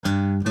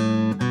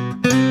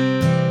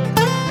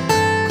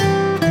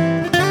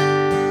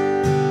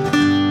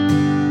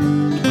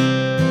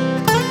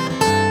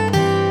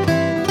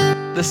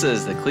This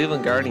is the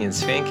Cleveland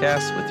Guardians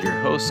Fancast with your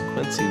host,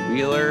 Quincy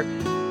Wheeler,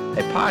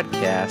 a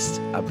podcast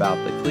about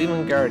the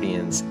Cleveland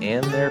Guardians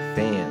and their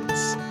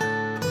fans.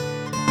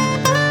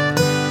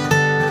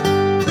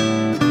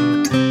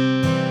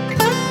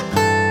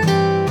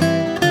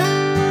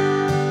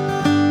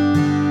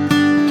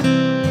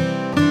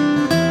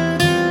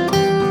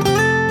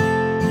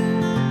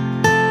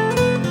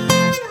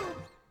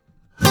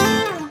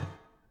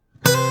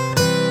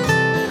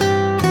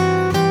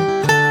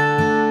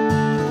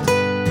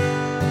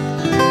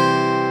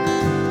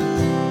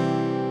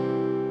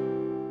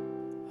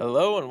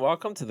 Hello and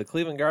welcome to the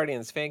Cleveland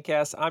Guardians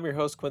Fancast. I'm your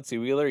host, Quincy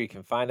Wheeler. You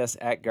can find us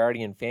at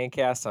Guardian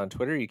Fancast on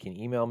Twitter. You can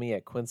email me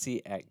at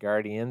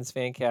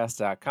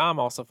quincy@guardiansfancast.com.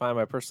 Also find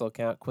my personal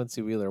account,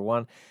 Quincy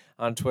Wheeler1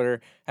 on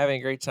Twitter. Having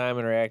a great time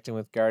interacting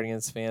with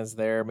Guardians fans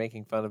there,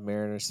 making fun of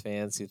Mariners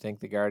fans who think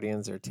the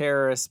Guardians are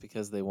terrorists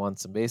because they won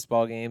some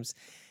baseball games.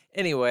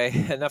 Anyway,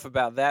 enough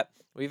about that.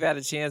 We've had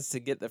a chance to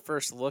get the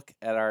first look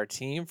at our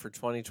team for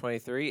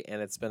 2023,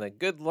 and it's been a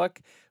good look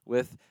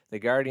with the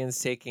Guardians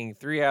taking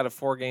 3 out of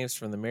 4 games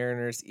from the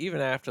Mariners, even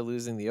after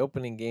losing the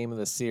opening game of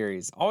the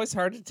series. Always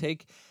hard to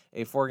take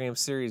a 4-game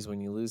series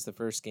when you lose the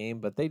first game,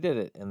 but they did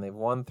it, and they've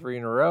won 3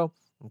 in a row,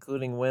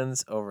 including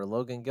wins over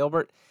Logan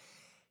Gilbert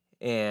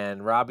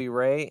and Robbie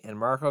Ray and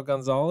Marco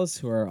Gonzalez,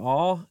 who are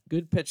all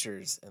good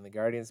pitchers, and the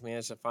Guardians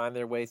managed to find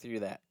their way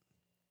through that.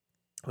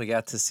 We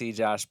got to see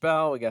Josh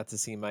Bell. We got to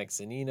see Mike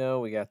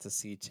Zunino. We got to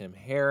see Tim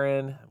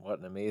Herrin. What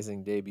an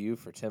amazing debut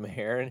for Tim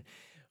Herrin.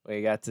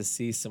 We got to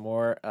see some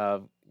more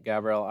of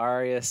Gabriel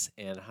Arias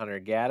and Hunter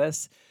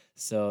Gaddis.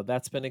 So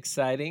that's been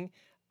exciting.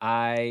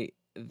 I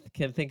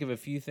can think of a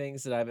few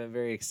things that I've been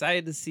very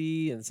excited to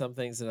see and some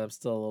things that I'm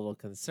still a little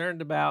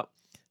concerned about.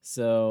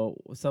 So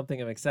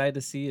something I'm excited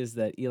to see is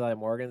that Eli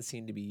Morgan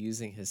seemed to be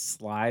using his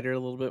slider a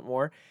little bit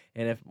more.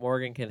 And if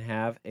Morgan can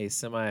have a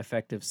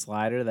semi-effective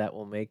slider, that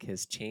will make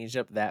his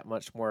changeup that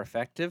much more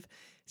effective.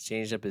 His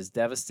changeup is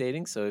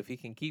devastating, so if he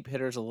can keep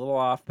hitters a little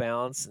off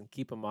balance and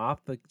keep them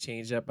off the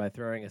changeup by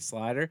throwing a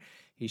slider,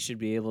 he should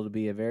be able to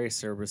be a very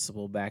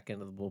serviceable back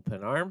end of the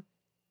bullpen arm.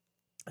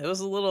 It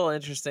was a little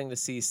interesting to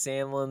see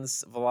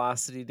Sandlin's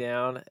velocity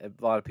down. A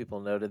lot of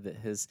people noted that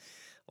his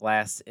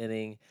last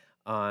inning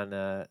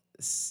on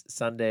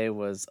Sunday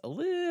was a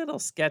little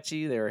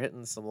sketchy. They were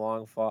hitting some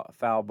long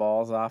foul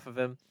balls off of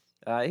him.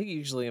 He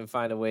usually can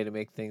find a way to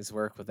make things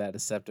work with that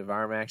deceptive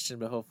arm action,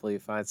 but hopefully he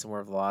finds some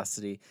more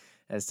velocity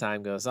as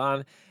time goes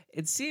on.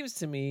 It seems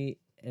to me,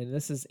 and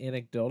this is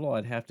anecdotal,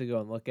 I'd have to go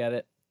and look at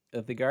it,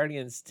 that the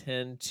Guardians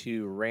tend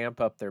to ramp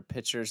up their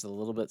pitchers a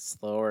little bit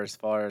slower as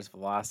far as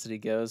velocity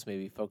goes,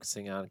 maybe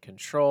focusing on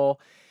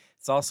control.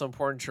 It's also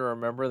important to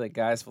remember that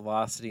guys'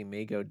 velocity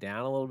may go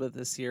down a little bit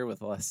this year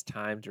with less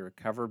time to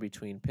recover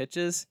between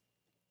pitches,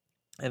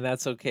 and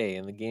that's okay.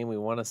 In the game, we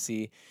want to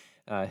see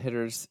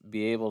hitters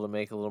be able to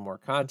make a little more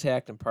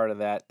contact, and part of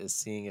that is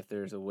seeing if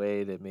there's a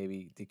way to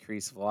maybe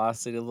decrease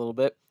velocity a little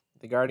bit.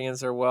 The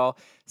Guardians are well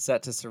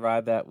set to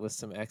survive that with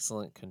some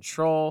excellent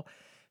control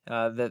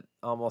that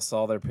almost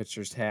all their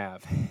pitchers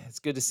have. It's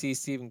good to see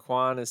Stephen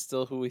Kwan is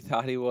still who we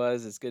thought he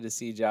was. It's good to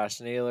see Josh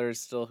Naylor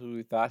is still who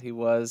we thought he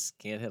was.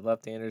 Can't hit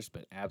left-handers,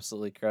 but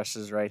absolutely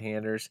crushes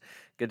right-handers.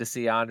 Good to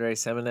see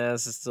Andres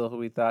Gimenez is still who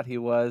we thought he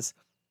was.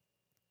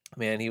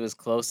 Man, he was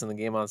close in the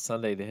game on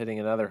Sunday to hitting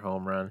another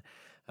home run.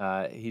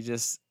 He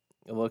just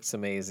looks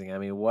amazing. I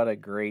mean, what a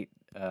great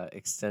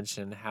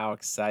extension. How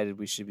excited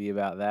we should be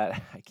about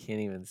that, I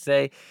can't even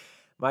say.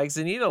 Mike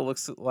Zunino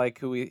looks like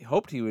who we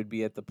hoped he would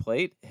be at the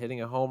plate, hitting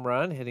a home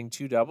run, hitting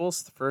 2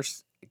 doubles. The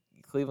first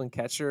Cleveland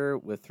catcher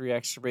with 3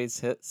 extra base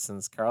hits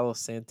since Carlos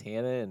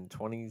Santana in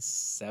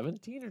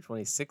 2017 or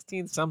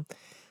 2016. Some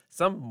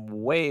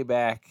way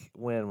back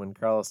when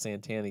Carlos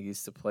Santana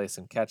used to play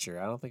some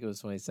catcher. I don't think it was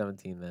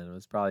 2017 then. It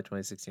was probably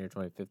 2016 or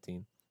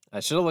 2015.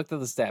 I should have looked at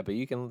the stat, but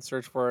you can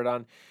search for it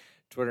on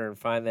Twitter and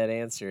find that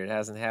answer. It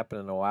hasn't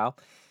happened in a while.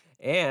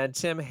 And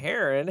Tim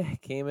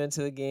Herrin came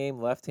into the game,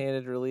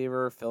 left-handed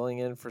reliever, filling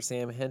in for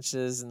Sam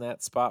Hentges in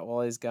that spot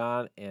while he's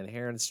gone. And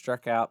Herrin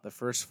struck out the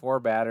first 4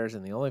 batters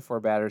and the only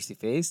 4 batters he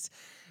faced.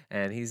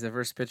 And he's the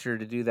first pitcher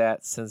to do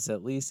that since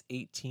at least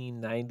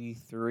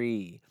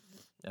 1893.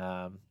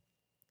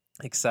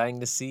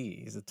 Exciting to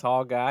see. He's a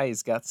tall guy.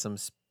 He's got some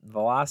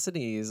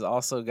velocity. He's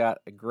also got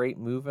a great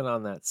movement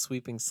on that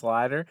sweeping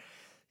slider.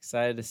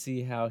 Excited to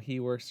see how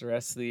he works the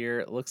rest of the year.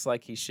 It looks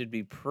like he should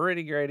be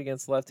pretty great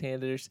against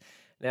left-handers.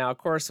 Now, of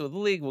course, with the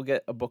league, we'll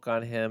get a book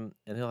on him,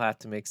 and he'll have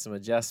to make some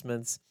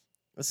adjustments.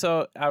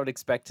 So I would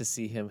expect to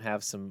see him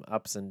have some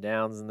ups and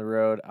downs in the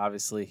road.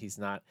 Obviously, he's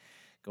not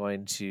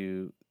going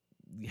to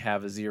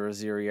have a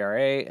 0.0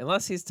 ERA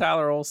unless he's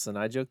Tyler Olson.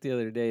 I joked the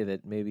other day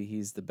that maybe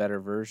he's the better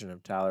version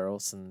of Tyler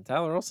Olson.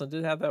 Tyler Olson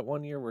did have that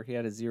one year where he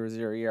had a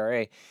 0.0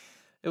 ERA.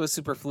 It was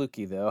super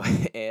fluky, though,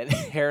 and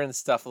Herrin's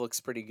stuff looks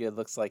pretty good.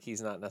 Looks like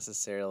he's not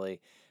necessarily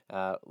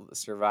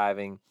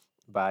surviving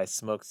by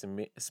smoke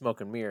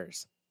and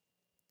mirrors.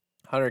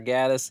 Hunter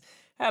Gaddis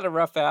had a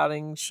rough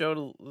outing, showed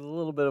a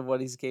little bit of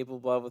what he's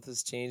capable of with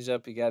his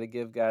changeup. You got to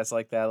give guys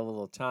like that a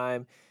little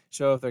time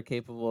show if they're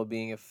capable of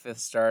being a fifth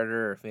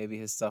starter or if maybe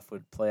his stuff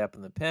would play up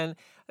in the pen.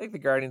 I think the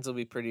Guardians will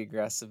be pretty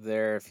aggressive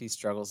there. If he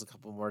struggles a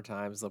couple more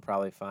times, they'll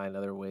probably find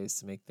other ways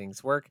to make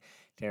things work.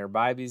 Tanner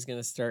Bybee's going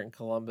to start in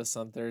Columbus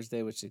on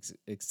Thursday, which is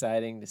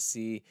exciting to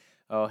see.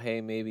 Oh,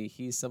 hey, maybe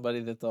he's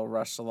somebody that they'll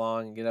rush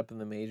along and get up in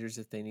the majors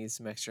if they need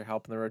some extra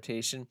help in the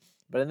rotation.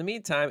 But in the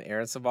meantime,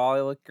 Aaron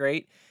Civale looked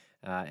great.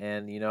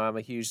 And, I'm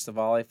a huge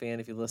Civale fan.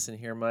 If you listen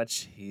here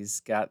much,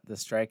 he's got the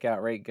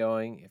strikeout rate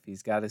going. If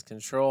he's got his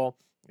control,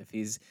 if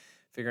he's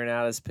figuring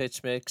out his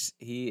pitch mix,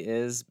 he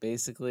is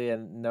basically a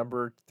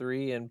number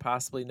 3 and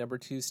possibly number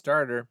 2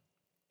 starter.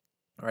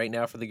 Right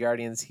now for the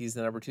Guardians, he's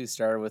the number 2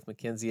 starter with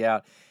McKenzie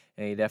out,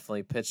 and he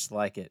definitely pitched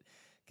like it.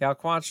 Cal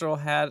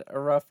Quantrill had a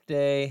rough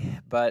day,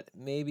 but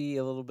maybe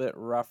a little bit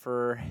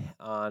rougher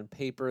on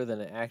paper than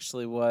it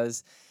actually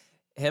was.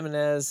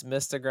 Jimenez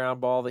missed a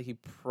ground ball that he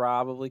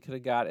probably could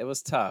have got. It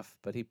was tough,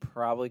 but he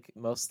probably,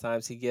 most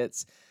times he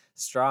gets.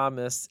 Straw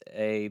missed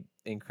a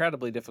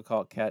incredibly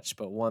difficult catch,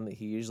 but one that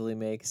he usually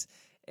makes.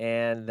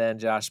 And then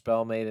Josh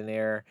Bell made an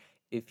error.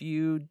 If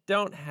you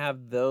don't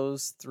have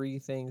those 3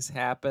 things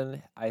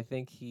happen, I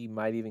think he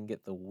might even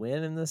get the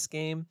win in this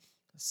game.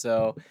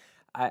 So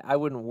I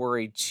wouldn't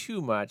worry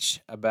too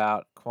much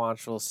about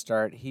Quantrill's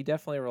start. He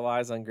definitely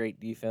relies on great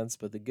defense,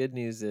 but the good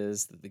news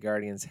is that the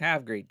Guardians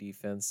have great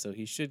defense, so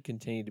he should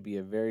continue to be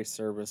a very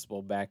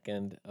serviceable back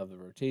end of the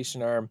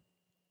rotation arm.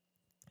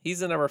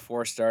 He's a number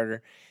 4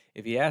 starter.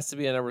 If he has to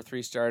be a number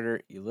 3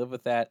 starter, you live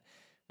with that,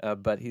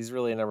 but he's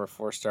really a number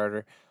 4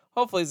 starter.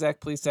 Hopefully Zach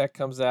Plesac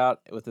comes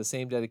out with the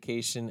same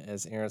dedication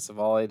as Aaron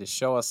Civale to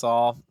show us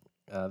all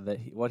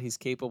what he's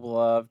capable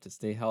of, to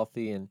stay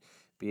healthy and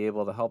be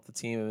able to help the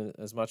team in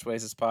as much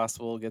ways as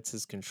possible, gets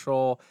his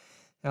control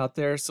out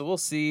there. So we'll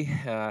see.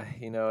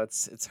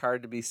 It's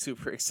hard to be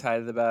super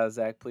excited about a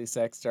Zach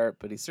Plesac start,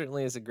 but he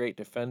certainly is a great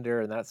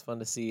defender, and that's fun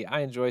to see.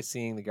 I enjoy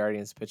seeing the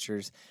Guardians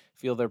pitchers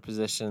feel their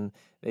position.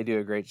 They do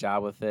a great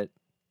job with it.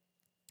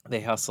 They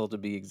hustle to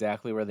be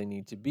exactly where they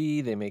need to be.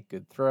 They make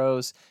good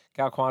throws.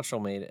 Cal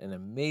Quantrill made an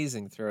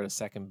amazing throw to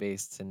second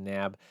base to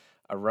nab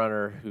a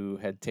runner who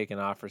had taken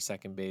off for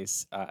second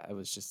base. It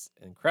was just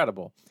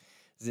incredible.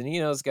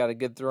 Zunino's got a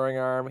good throwing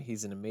arm.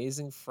 He's an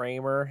amazing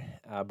framer.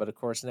 But, of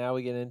course, now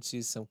we get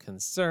into some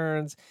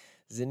concerns.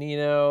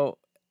 Zunino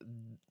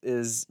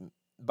is,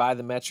 by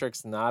the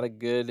metrics, not a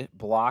good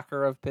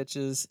blocker of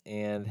pitches,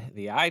 and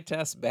the eye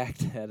test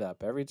backed that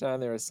up. Every time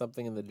there was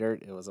something in the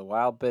dirt, it was a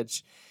wild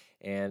pitch,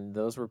 and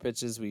those were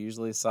pitches we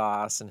usually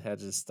saw Austin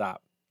Hedges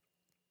stop.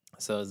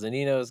 So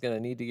Zunino is going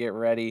to need to get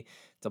ready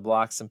to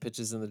block some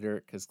pitches in the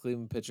dirt because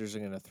Cleveland pitchers are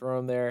going to throw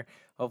him there.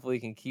 Hopefully he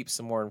can keep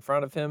some more in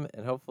front of him,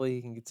 and hopefully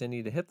he can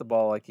continue to hit the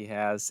ball like he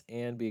has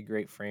and be a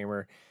great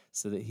framer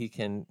so that he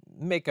can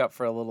make up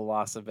for a little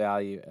loss of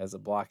value as a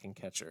blocking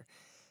catcher.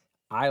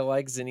 I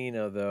like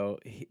Zunino, though.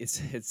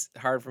 It's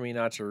hard for me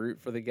not to root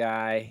for the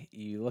guy.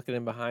 You look at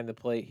him behind the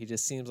plate, he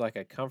just seems like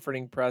a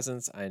comforting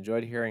presence. I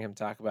enjoyed hearing him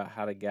talk about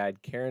how to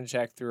guide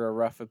Karinchak through a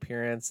rough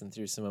appearance and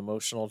through some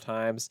emotional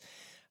times.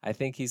 I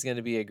think he's going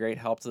to be a great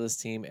help to this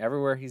team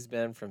everywhere he's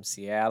been, from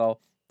Seattle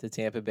to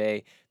Tampa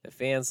Bay. The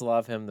fans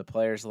love him. The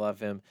players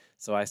love him.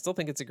 So I still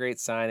think it's a great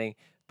signing,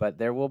 but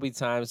there will be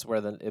times where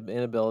the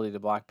inability to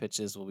block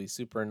pitches will be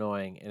super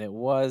annoying, and it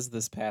was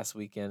this past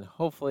weekend.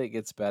 Hopefully it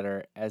gets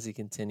better as he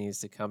continues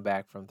to come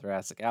back from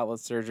thoracic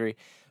outlet surgery,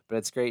 but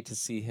it's great to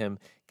see him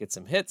get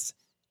some hits.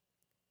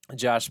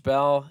 Josh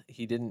Bell,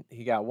 he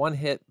got 1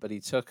 hit, but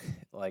he took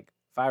like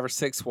 5 or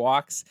 6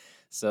 walks.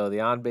 So the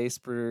on-base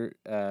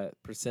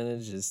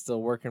percentage is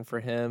still working for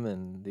him,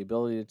 and the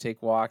ability to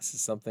take walks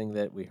is something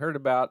that we heard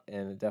about,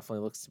 and it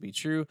definitely looks to be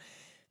true.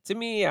 To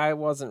me, I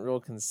wasn't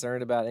real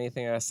concerned about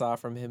anything I saw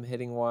from him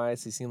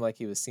hitting-wise. He seemed like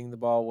he was seeing the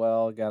ball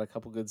well, got a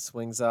couple good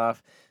swings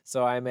off.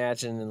 So I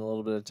imagine in a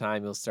little bit of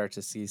time you'll start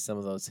to see some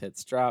of those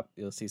hits drop.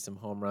 You'll see some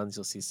home runs.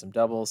 You'll see some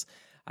doubles.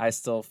 I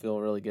still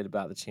feel really good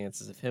about the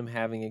chances of him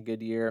having a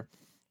good year.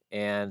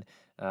 And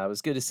it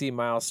was good to see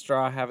Miles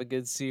Straw have a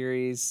good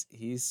series.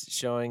 He's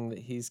showing that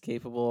he's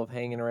capable of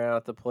hanging around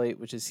at the plate,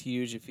 which is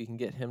huge if you can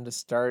get him to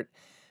start.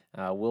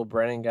 Will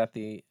Brennan got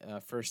the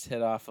first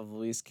hit off of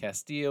Luis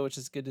Castillo, which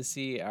is good to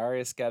see.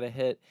 Arias got a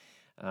hit.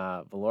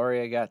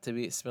 Valoria got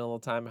to spend a little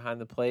time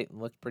behind the plate and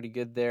looked pretty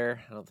good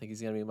there. I don't think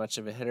he's going to be much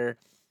of a hitter.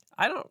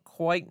 I don't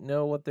quite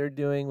know what they're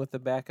doing with the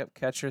backup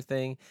catcher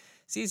thing.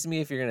 Seems to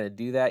me if you're going to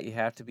do that, you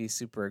have to be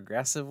super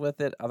aggressive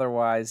with it.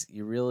 Otherwise,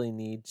 you really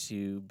need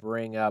to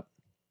bring up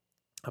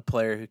a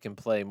player who can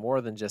play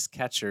more than just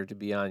catcher to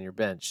be on your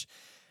bench.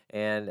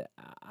 And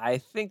I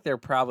think they're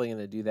probably going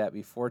to do that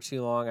before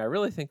too long. I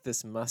really think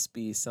this must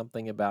be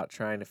something about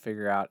trying to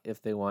figure out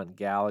if they want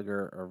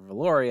Gallagher or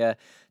Valoria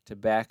to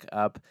back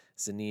up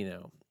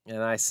Zunino.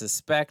 And I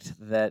suspect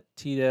that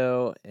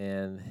Tito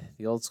and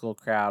the old school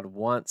crowd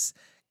wants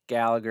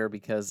Gallagher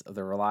because of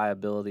the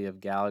reliability of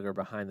Gallagher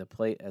behind the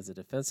plate as a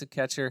defensive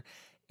catcher.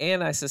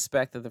 And I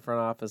suspect that the front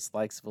office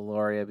likes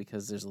Valoria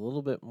because there's a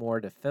little bit more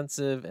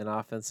defensive and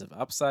offensive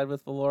upside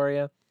with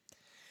Valoria.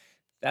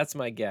 That's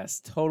my guess,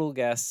 total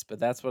guess, but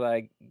that's what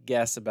I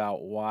guess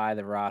about why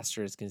the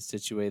roster is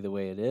constituted the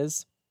way it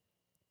is.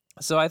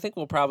 So I think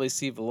we'll probably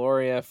see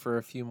Valoria for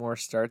a few more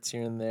starts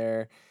here and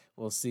there.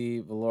 We'll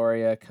see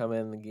Valoria come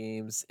in the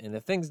games, and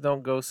if things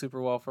don't go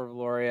super well for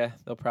Valoria,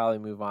 they'll probably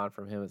move on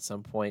from him at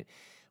some point.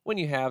 When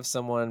you have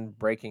someone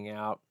breaking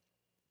out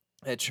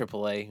at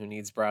AAA who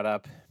needs brought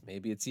up,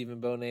 maybe it's even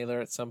Bo Naylor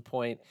at some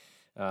point,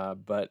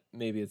 but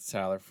maybe it's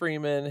Tyler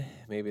Freeman,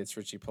 maybe it's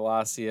Richie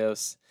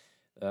Palacios.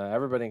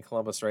 Everybody in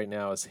Columbus right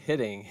now is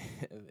hitting.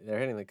 They're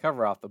hitting the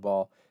cover off the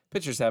ball.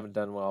 Pitchers haven't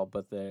done well,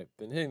 but they've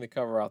been hitting the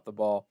cover off the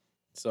ball.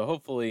 So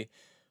hopefully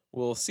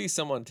we'll see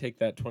someone take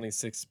that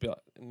 26 spot,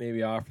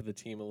 maybe offer the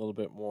team a little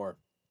bit more.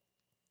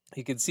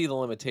 You could see the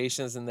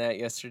limitations in that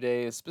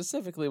yesterday. It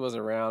specifically was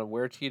around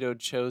where Tito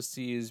chose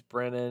to use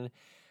Brennan.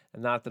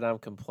 And not that I'm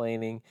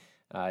complaining.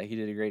 He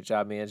did a great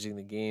job managing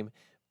the game,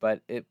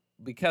 but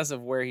because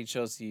of where he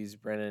chose to use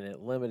Brennan, it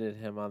limited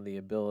him on the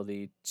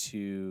ability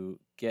to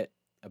get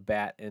a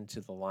bat into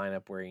the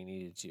lineup where he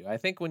needed to. I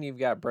think when you've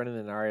got Brennan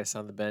and Arias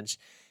on the bench,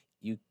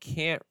 you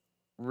can't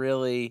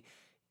really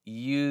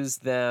use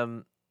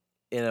them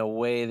in a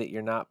way that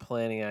you're not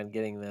planning on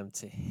getting them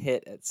to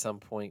hit at some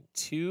point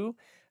too.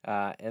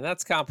 And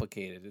that's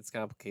complicated. It's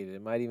complicated.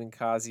 It might even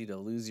cause you to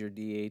lose your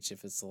DH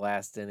if it's the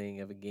last inning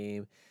of a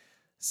game.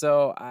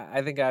 So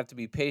I think I have to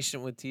be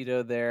patient with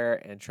Tito there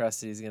and trust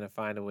that he's going to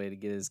find a way to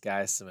get his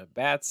guys some at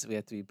bats. We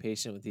have to be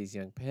patient with these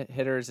young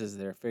hitters as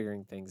they're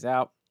figuring things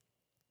out,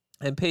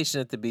 and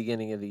patient at the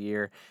beginning of the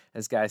year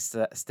as guys'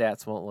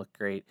 stats won't look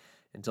great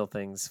until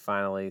things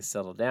finally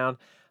settle down.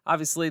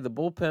 Obviously, the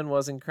bullpen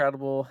was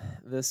incredible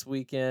this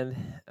weekend,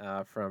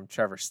 from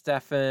Trevor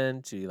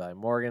Stephan to Eli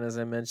Morgan, as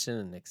I mentioned,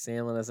 and Nick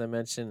Sandlin, as I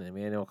mentioned, and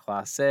Emmanuel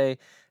Clase,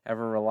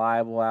 ever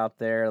reliable out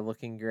there,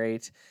 looking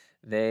great.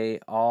 They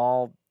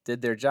all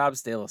did their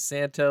jobs. De Los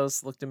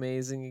Santos looked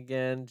amazing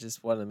again.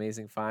 Just what an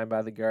amazing find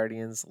by the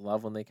Guardians.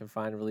 Love when they can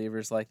find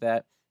relievers like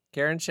that.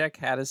 Karinchak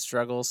had his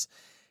struggles.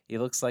 He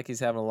looks like he's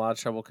having a lot of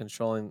trouble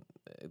controlling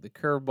the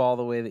curveball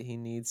the way that he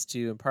needs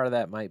to, and part of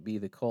that might be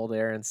the cold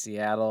air in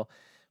Seattle.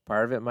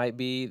 Part of it might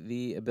be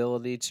the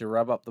ability to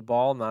rub up the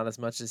ball, not as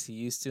much as he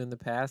used to in the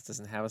past,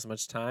 doesn't have as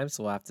much time,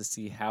 so we'll have to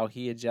see how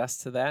he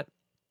adjusts to that.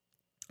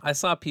 I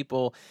saw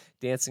people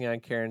dancing on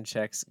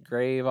Karinchak's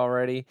grave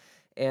already,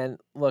 and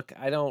look,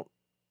 I don't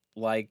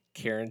like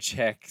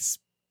Karinchak's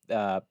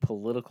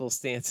political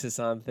stances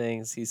on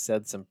things. He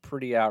said some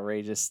pretty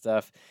outrageous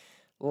stuff.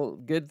 Well,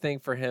 good thing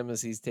for him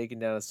is he's taken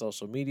down his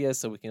social media,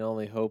 so we can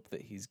only hope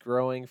that he's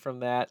growing from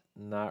that.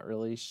 Not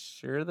really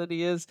sure that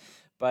he is,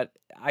 but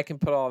I can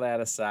put all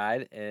that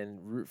aside and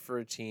root for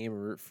a team,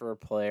 root for a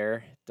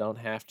player. Don't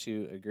have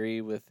to agree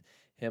with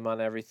him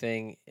on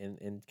everything.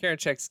 In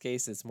Karinchak's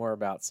case, it's more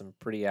about some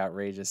pretty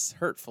outrageous,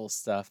 hurtful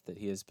stuff that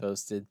he has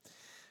posted.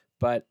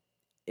 But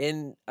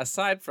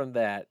aside from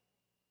that,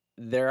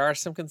 there are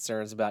some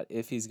concerns about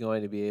if he's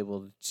going to be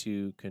able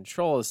to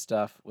control his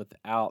stuff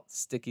without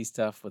sticky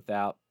stuff,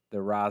 without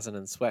the rosin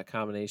and sweat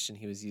combination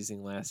he was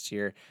using last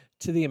year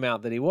to the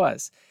amount that he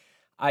was.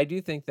 I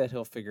do think that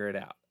he'll figure it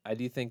out. I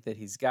do think that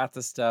he's got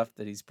the stuff,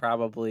 that he's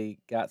probably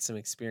got some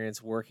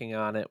experience working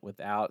on it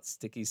without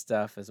sticky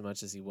stuff as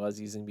much as he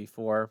was using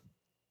before.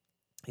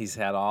 He's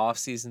had off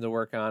season to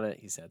work on it.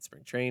 He's had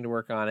spring training to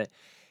work on it.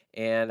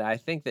 And I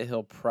think that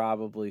he'll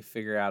probably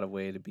figure out a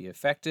way to be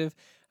effective.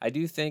 I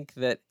do think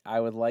that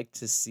I would like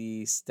to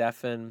see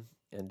Stephan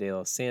and De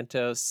Los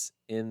Santos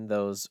in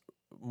those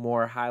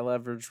more high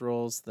leverage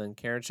roles than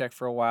Karinchak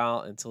for a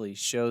while until he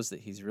shows that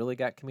he's really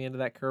got command of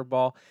that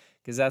curveball,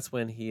 because that's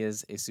when he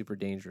is a super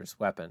dangerous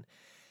weapon.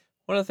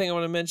 One other thing I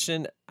want to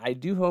mention, I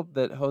do hope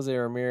that Jose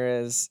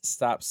Ramirez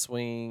stops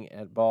swinging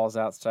at balls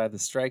outside the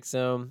strike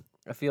zone.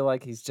 I feel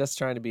like he's just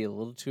trying to be a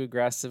little too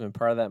aggressive, and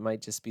part of that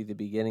might just be the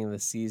beginning of the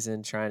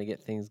season, trying to get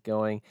things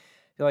going.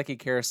 I feel like he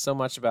cares so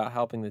much about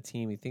helping the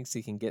team. He thinks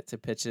he can get to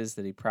pitches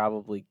that he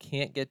probably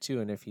can't get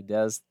to, and if he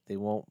does, they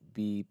won't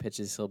be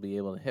pitches he'll be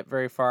able to hit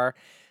very far.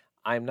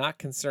 I'm not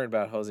concerned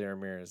about Jose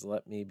Ramirez.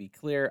 Let me be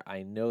clear.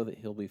 I know that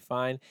he'll be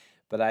fine,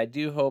 but I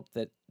do hope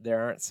that there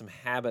aren't some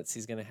habits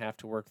he's going to have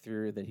to work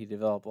through that he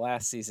developed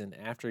last season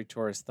after he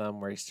tore his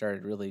thumb, where he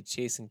started really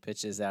chasing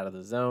pitches out of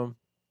the zone.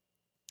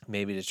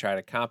 Maybe to try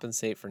to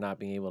compensate for not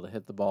being able to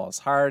hit the ball as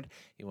hard.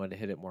 He wanted to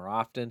hit it more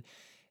often.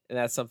 And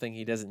that's something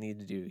he doesn't need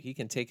to do. He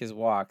can take his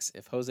walks.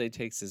 If Jose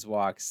takes his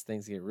walks,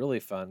 things get really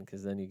fun,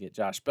 because then you get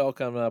Josh Bell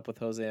coming up with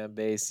Jose on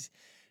base.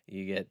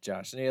 You get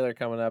Josh Naylor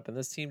coming up, and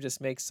this team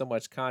just makes so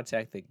much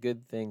contact that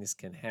good things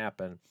can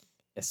happen,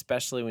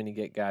 especially when you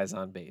get guys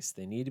on base.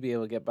 They need to be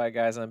able to get by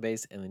guys on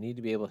base, and they need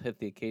to be able to hit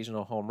the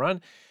occasional home run,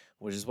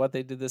 which is what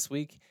they did this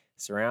week.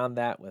 Surround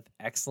that with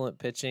excellent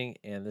pitching,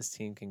 and this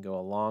team can go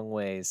a long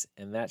ways,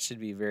 and that should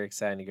be very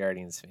exciting to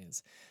Guardians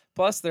fans.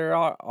 Plus, they're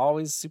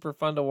always super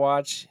fun to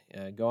watch.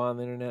 Go on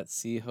the internet,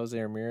 see Jose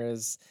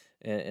Ramirez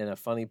in a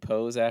funny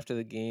pose after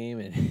the game,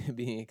 and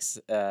being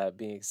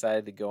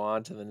excited to go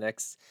on to the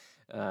next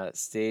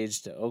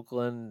stage to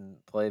Oakland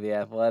and play the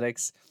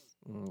Athletics.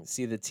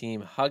 See the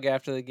team hug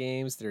after the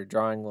games. They're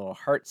drawing little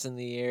hearts in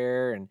the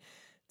air and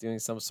doing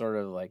some sort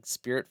of like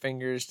spirit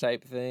fingers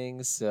type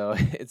things. So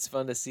it's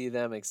fun to see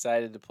them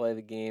excited to play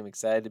the game,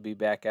 excited to be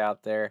back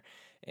out there.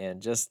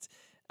 And just,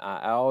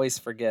 I always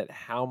forget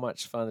how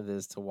much fun it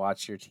is to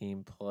watch your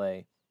team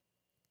play.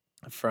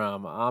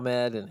 From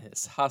Ahmed and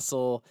his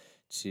hustle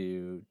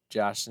to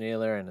Josh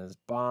Naylor and his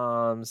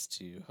bombs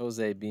to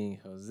Jose being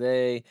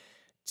Jose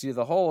to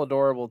the whole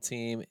adorable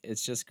team.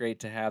 It's just great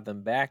to have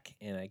them back,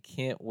 and I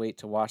can't wait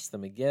to watch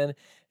them again.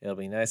 It'll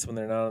be nice when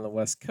they're not on the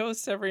West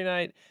Coast every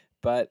night,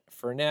 but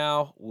for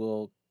now,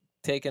 we'll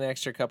take an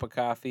extra cup of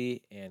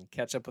coffee and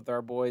catch up with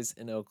our boys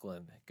in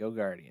Oakland. Go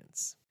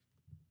Guardians.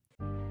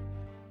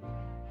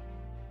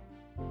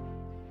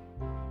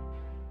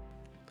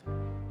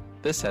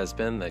 This has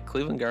been the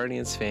Cleveland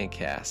Guardians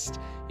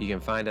Fancast. You can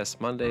find us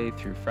Monday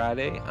through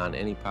Friday on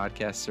any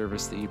podcast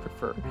service that you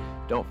prefer.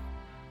 Don't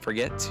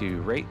forget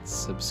to rate,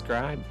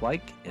 subscribe,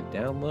 like, and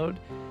download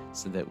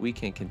so that we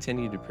can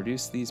continue to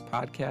produce these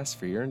podcasts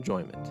for your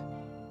enjoyment.